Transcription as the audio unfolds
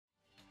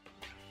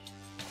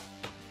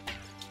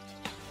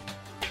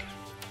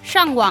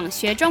上网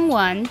学中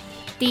文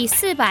第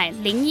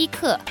401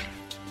课。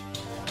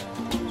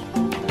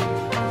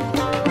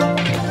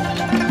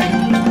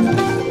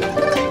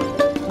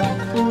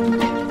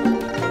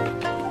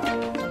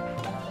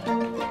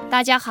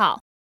大家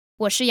好，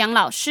我是杨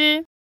老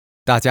师。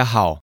大家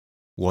好，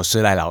我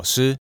是赖老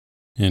师。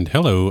And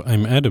hello,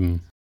 I'm Adam.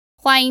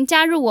 欢迎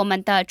加入我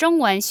们的中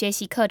文学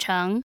习课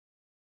程。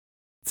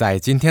在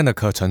今天的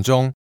课程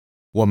中，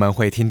我们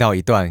会听到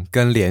一段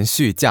跟连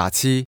续假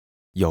期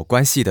有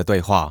关系的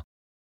对话。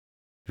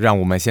让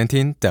我们先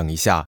听等一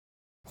下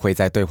会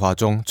在对话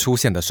中出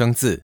现的生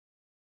字。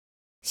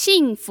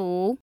幸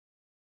福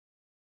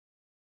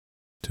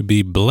To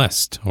be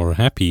blessed or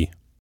happy.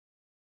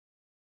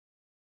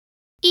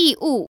 义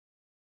务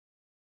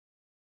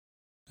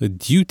A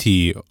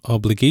duty,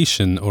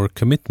 obligation, or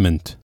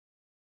commitment.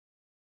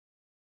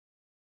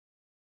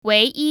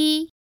 唯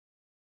一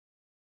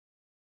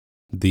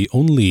The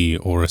only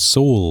or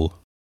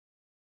sole.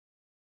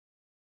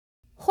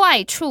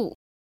 坏处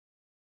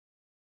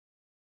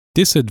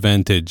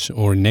Disadvantage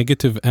or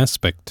negative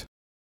aspect.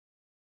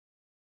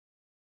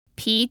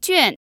 疲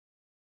倦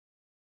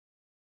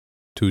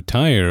To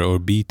tire or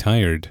be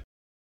tired.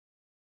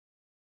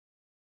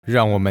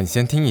 让我们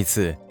先听一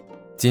次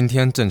今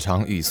天正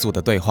常语速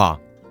的对话。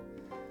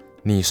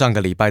你上个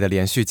礼拜的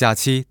连续假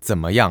期怎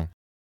么样？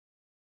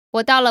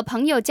我到了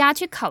朋友家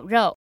去烤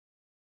肉，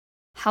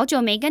好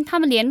久没跟他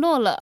们联络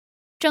了，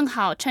正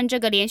好趁这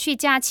个连续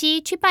假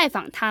期去拜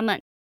访他们。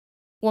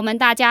我们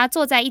大家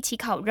坐在一起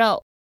烤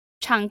肉，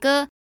唱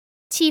歌，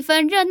气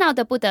氛热闹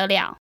得不得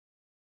了。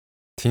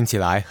听起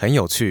来很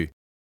有趣。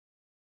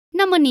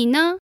那么你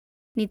呢？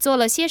你做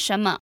了些什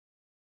么？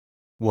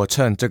我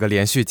趁这个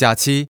连续假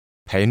期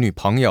陪女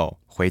朋友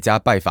回家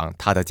拜访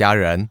她的家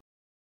人。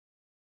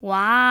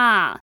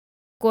哇，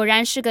果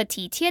然是个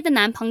体贴的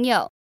男朋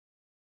友。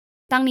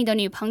当你的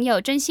女朋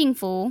友真幸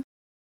福。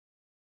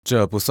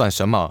这不算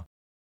什么，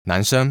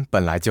男生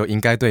本来就应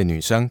该对女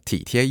生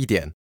体贴一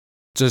点，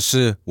这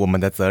是我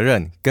们的责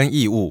任跟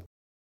义务。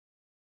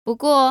不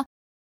过，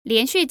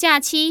连续假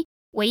期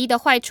唯一的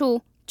坏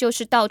处就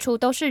是到处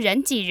都是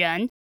人挤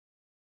人，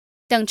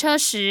等车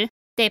时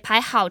得排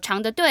好长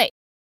的队，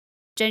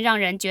真让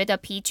人觉得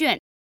疲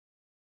倦。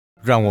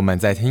让我们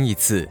再听一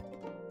次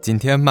今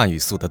天慢语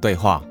速的对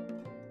话。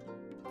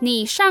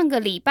你上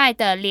个礼拜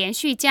的连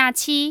续假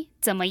期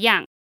怎么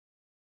样？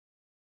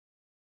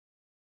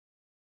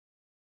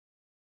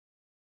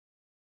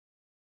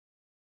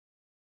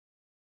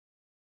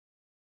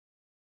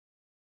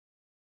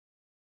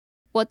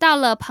我到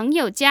了朋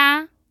友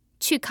家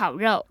去烤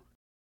肉。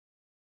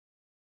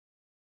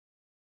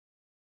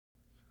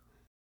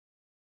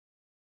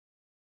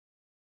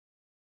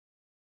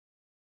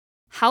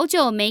好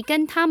久没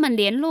跟他们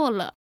联络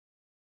了。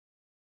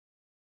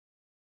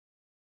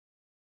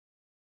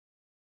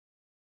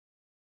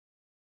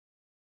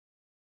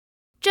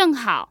正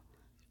好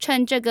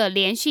趁这个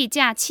连续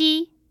假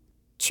期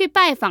去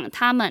拜访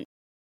他们。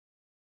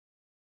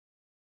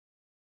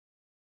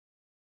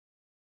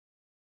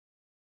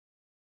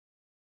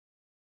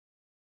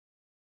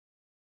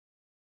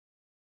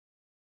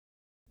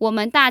我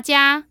们大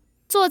家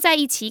坐在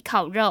一起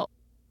烤肉，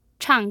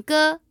唱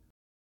歌。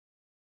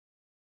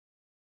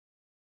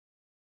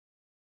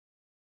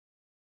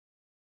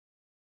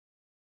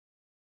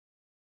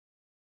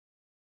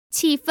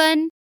气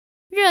氛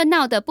热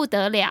闹得不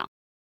得了。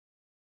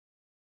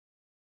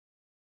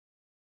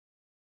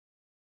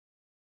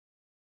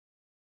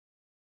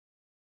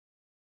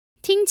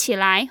听起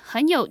来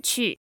很有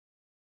趣。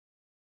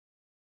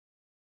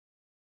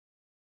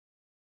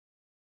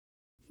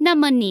那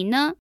么你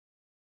呢？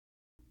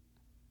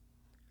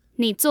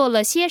你做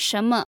了些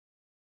什么？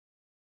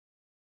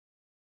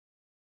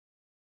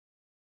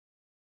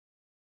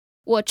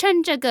我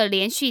趁这个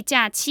连续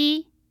假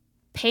期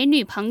陪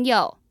女朋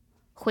友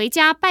回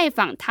家拜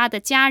访她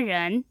的家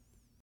人。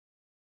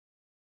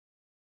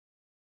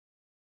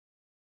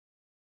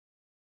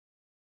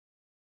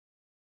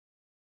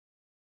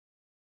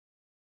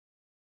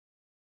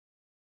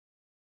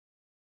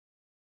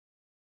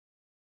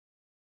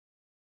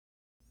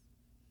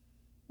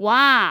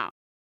哇，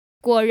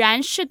果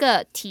然是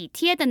个体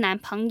贴的男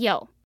朋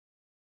友。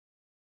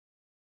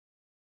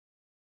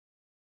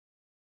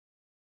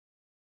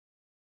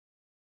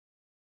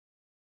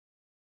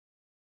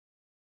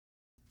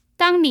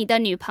当你的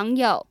女朋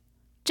友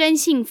真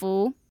幸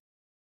福。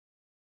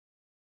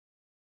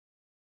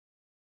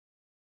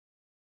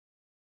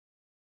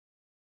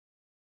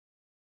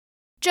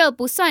这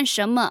不算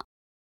什么。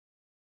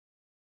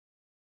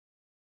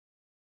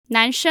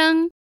男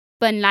生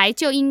本来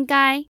就应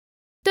该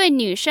对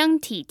女生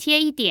体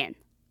贴一点。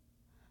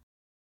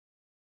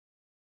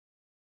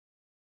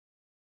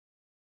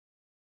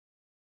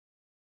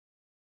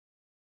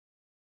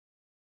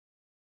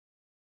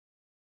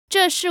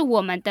这是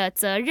我们的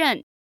责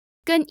任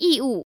跟义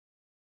务。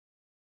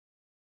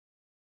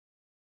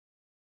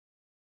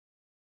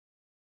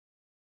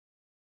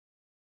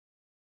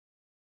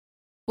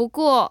不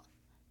过，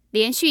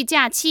连续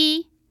假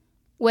期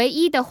唯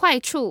一的坏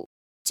处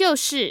就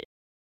是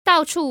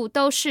到处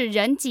都是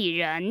人挤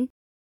人。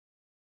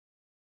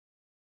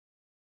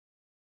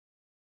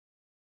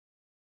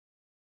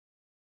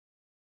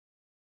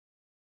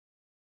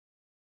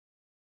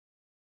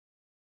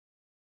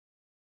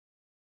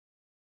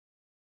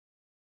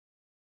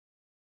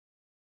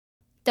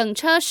等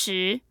车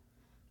时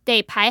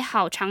得排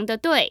好长的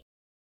队。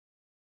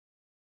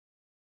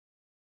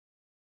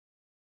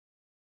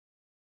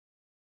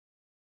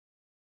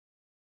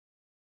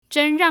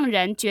真让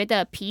人觉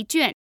得疲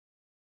倦。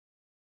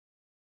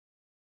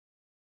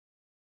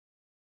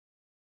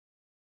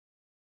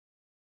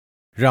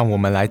让我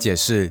们来解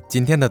释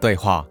今天的对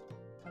话。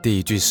第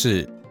一句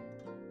是：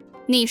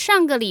你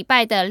上个礼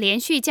拜的连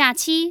续假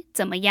期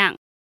怎么样？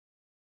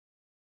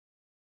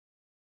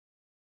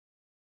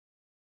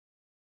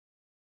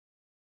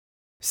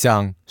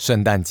像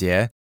圣诞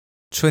节、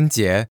春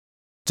节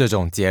这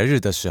种节日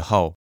的时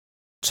候，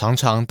常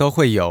常都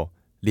会有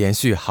连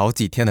续好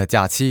几天的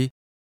假期。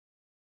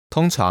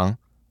通常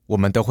我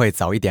们都会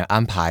早一点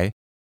安排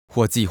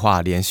或计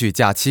划连续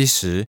假期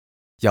时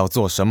要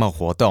做什么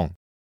活动，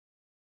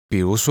比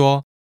如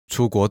说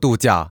出国度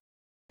假，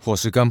或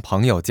是跟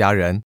朋友家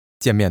人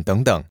见面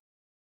等等。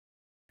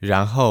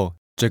然后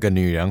这个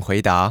女人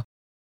回答：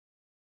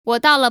我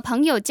到了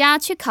朋友家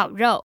去烤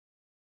肉，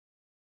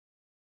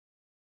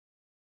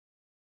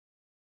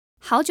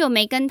好久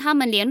没跟他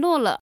们联络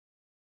了，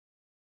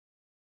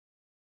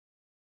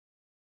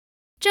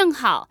正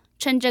好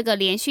趁这个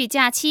连续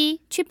假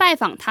期去拜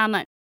访他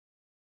们。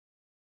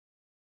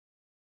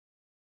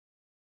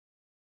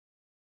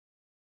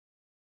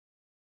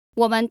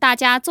我们大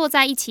家坐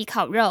在一起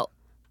烤肉，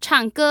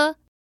唱歌，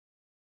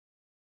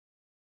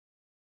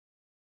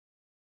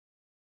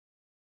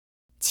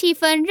气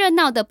氛热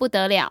闹得不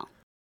得了。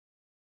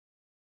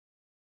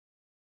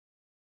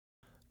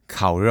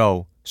烤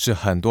肉是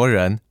很多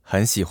人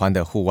很喜欢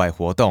的户外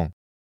活动，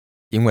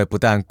因为不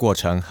但过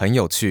程很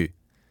有趣，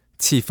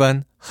气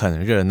氛很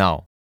热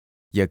闹，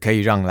也可以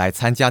让来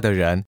参加的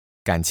人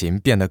感情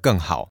变得更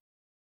好。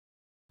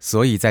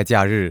所以在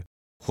假日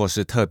或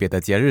是特别的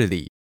节日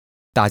里，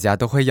大家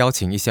都会邀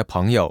请一些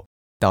朋友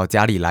到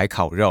家里来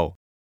烤肉。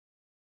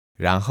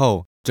然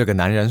后这个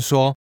男人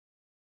说：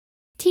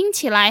听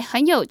起来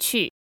很有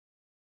趣。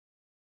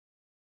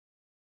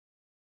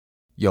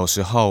有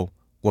时候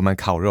我们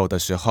烤肉的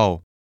时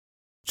候，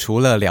除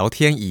了聊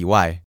天以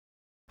外，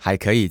还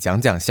可以讲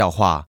讲笑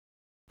话，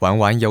玩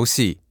玩游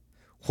戏，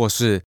或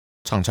是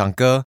唱唱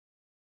歌，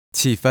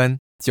气氛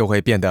就会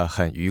变得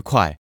很愉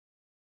快。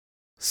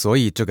所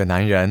以这个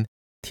男人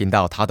听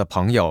到他的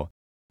朋友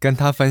跟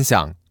他分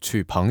享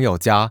去朋友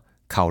家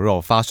烤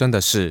肉发生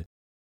的事，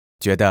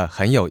觉得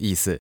很有意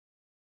思。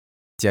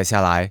接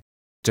下来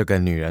这个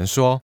女人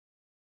说：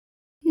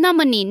那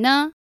么你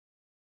呢？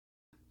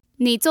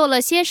你做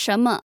了些什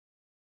么？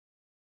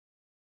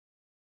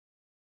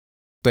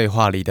对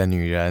话里的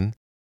女人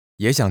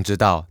也想知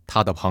道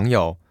她的朋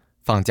友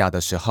放假的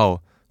时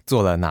候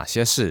做了哪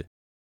些事。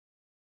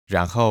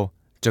然后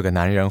这个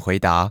男人回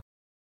答：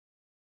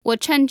我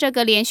趁这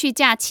个连续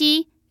假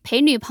期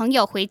陪女朋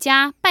友回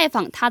家拜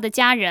访她的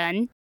家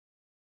人。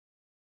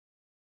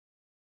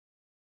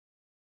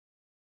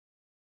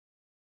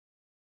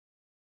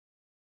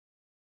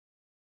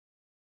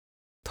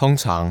通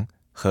常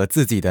和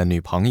自己的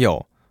女朋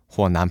友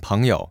或男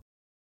朋友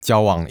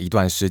交往一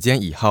段时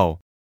间以后，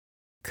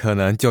可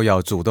能就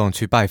要主动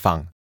去拜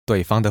访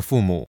对方的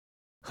父母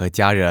和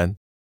家人，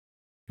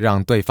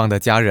让对方的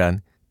家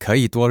人可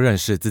以多认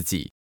识自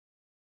己，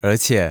而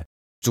且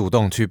主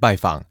动去拜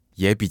访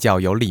也比较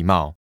有礼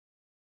貌。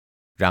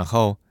然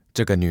后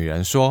这个女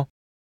人说：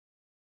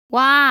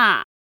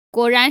哇，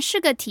果然是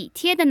个体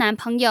贴的男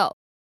朋友。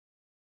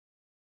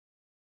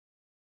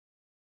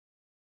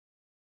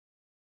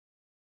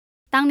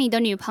当你的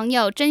女朋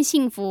友真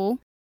幸福。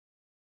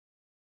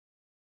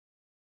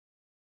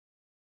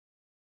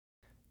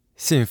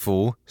幸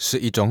福是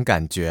一种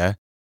感觉，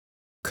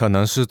可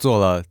能是做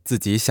了自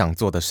己想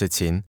做的事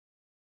情，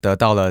得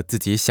到了自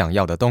己想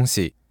要的东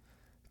西，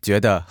觉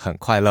得很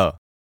快乐，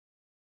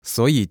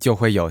所以就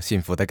会有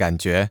幸福的感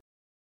觉。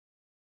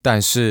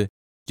但是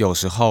有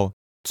时候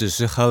只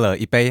是喝了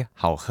一杯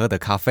好喝的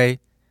咖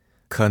啡，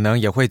可能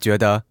也会觉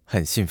得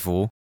很幸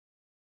福。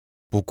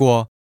不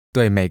过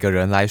对每个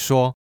人来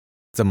说，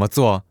怎么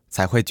做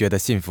才会觉得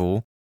幸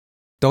福，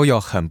都有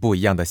很不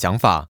一样的想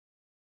法。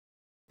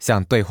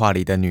像对话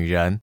里的女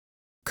人，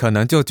可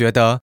能就觉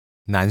得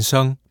男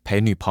生陪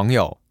女朋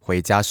友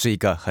回家是一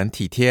个很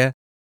体贴、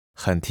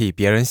很替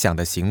别人想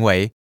的行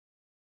为，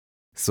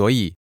所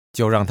以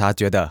就让她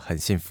觉得很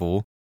幸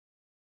福。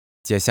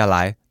接下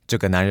来这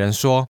个男人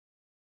说：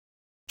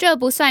这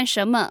不算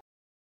什么。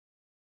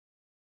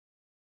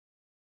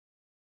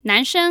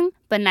男生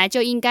本来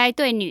就应该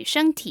对女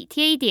生体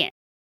贴一点。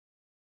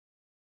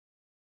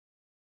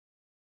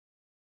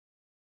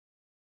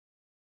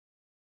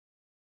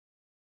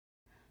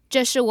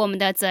这是我们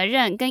的责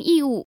任跟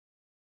义务。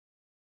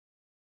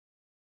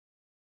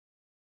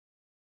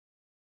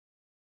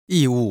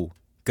义务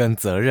跟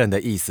责任的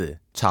意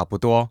思差不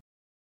多，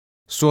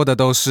说的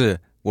都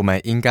是我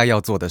们应该要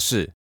做的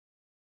事，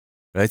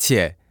而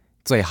且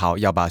最好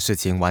要把事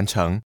情完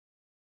成，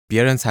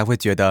别人才会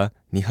觉得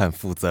你很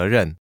负责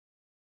任。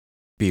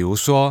比如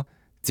说，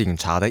警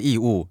察的义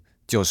务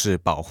就是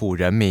保护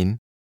人民，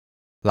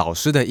老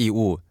师的义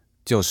务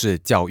就是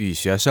教育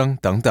学生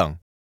等等。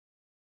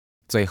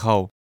最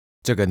后，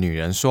这个女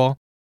人说，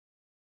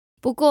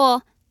不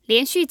过，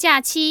连续假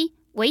期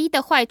唯一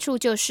的坏处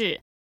就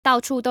是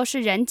到处都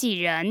是人挤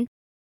人。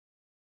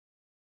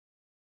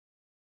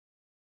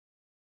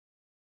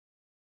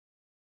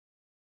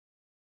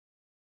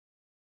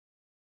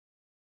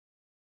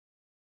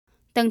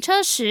等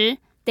车时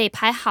得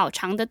排好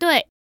长的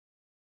队，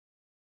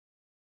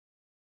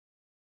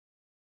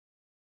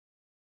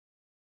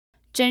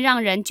真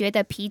让人觉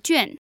得疲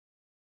倦。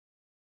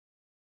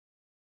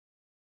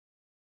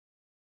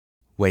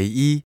唯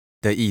一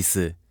的意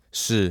思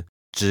是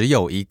只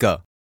有一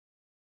个，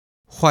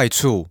坏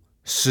处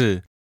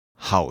是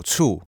好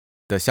处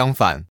的相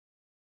反，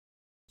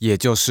也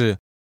就是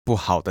不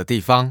好的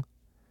地方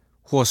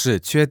或是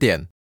缺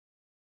点。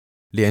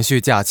连续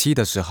假期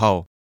的时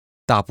候，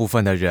大部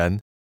分的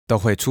人都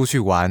会出去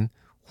玩，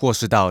或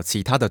是到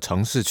其他的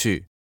城市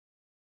去。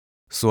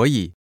所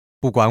以，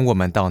不管我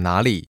们到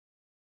哪里，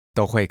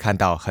都会看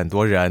到很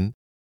多人，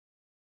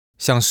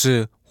像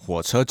是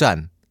火车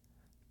站、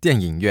电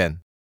影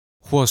院，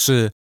或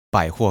是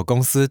百货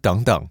公司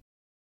等等，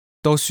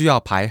都需要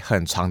排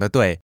很长的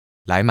队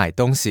来买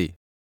东西，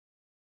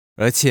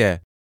而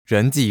且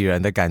人挤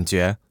人的感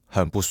觉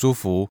很不舒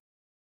服，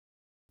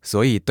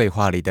所以对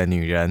话里的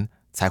女人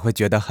才会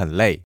觉得很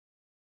累。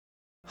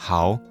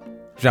好，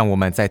让我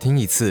们再听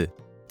一次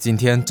今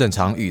天正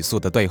常语速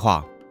的对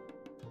话。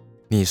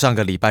你上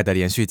个礼拜的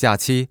连续假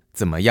期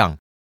怎么样？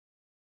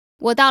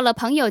我到了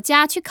朋友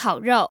家去烤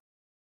肉，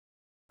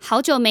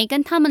好久没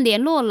跟他们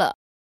联络了，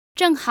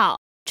正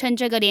好趁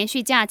这个连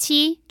续假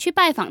期去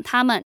拜访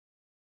他们。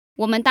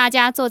我们大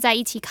家坐在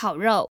一起烤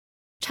肉、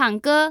唱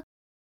歌，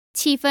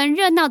气氛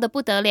热闹得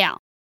不得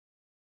了。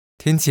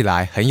听起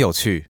来很有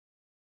趣。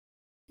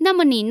那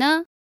么你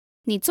呢？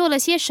你做了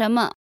些什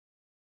么？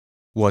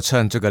我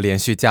趁这个连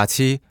续假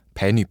期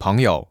陪女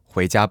朋友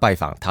回家拜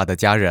访她的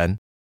家人。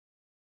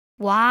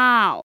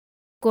哇哦，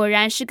果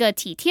然是个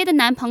体贴的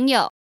男朋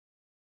友。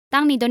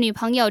当你的女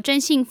朋友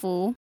真幸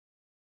福。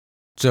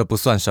这不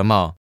算什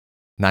么，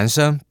男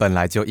生本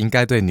来就应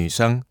该对女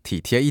生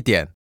体贴一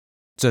点，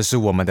这是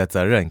我们的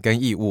责任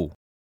跟义务。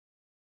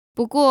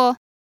不过，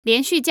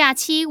连续假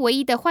期唯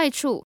一的坏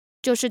处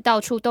就是到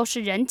处都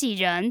是人挤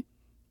人，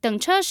等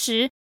车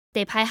时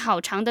得排好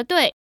长的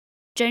队，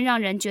真让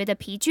人觉得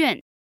疲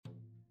倦。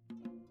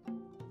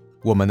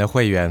我们的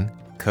会员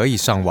可以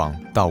上网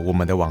到我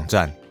们的网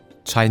站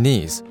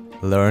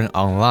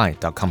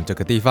ChineseLearnOnline.com 这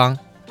个地方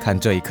看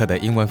这一课的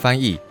英文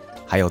翻译，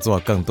还有做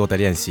更多的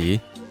练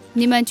习。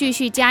你们继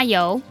续加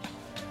油！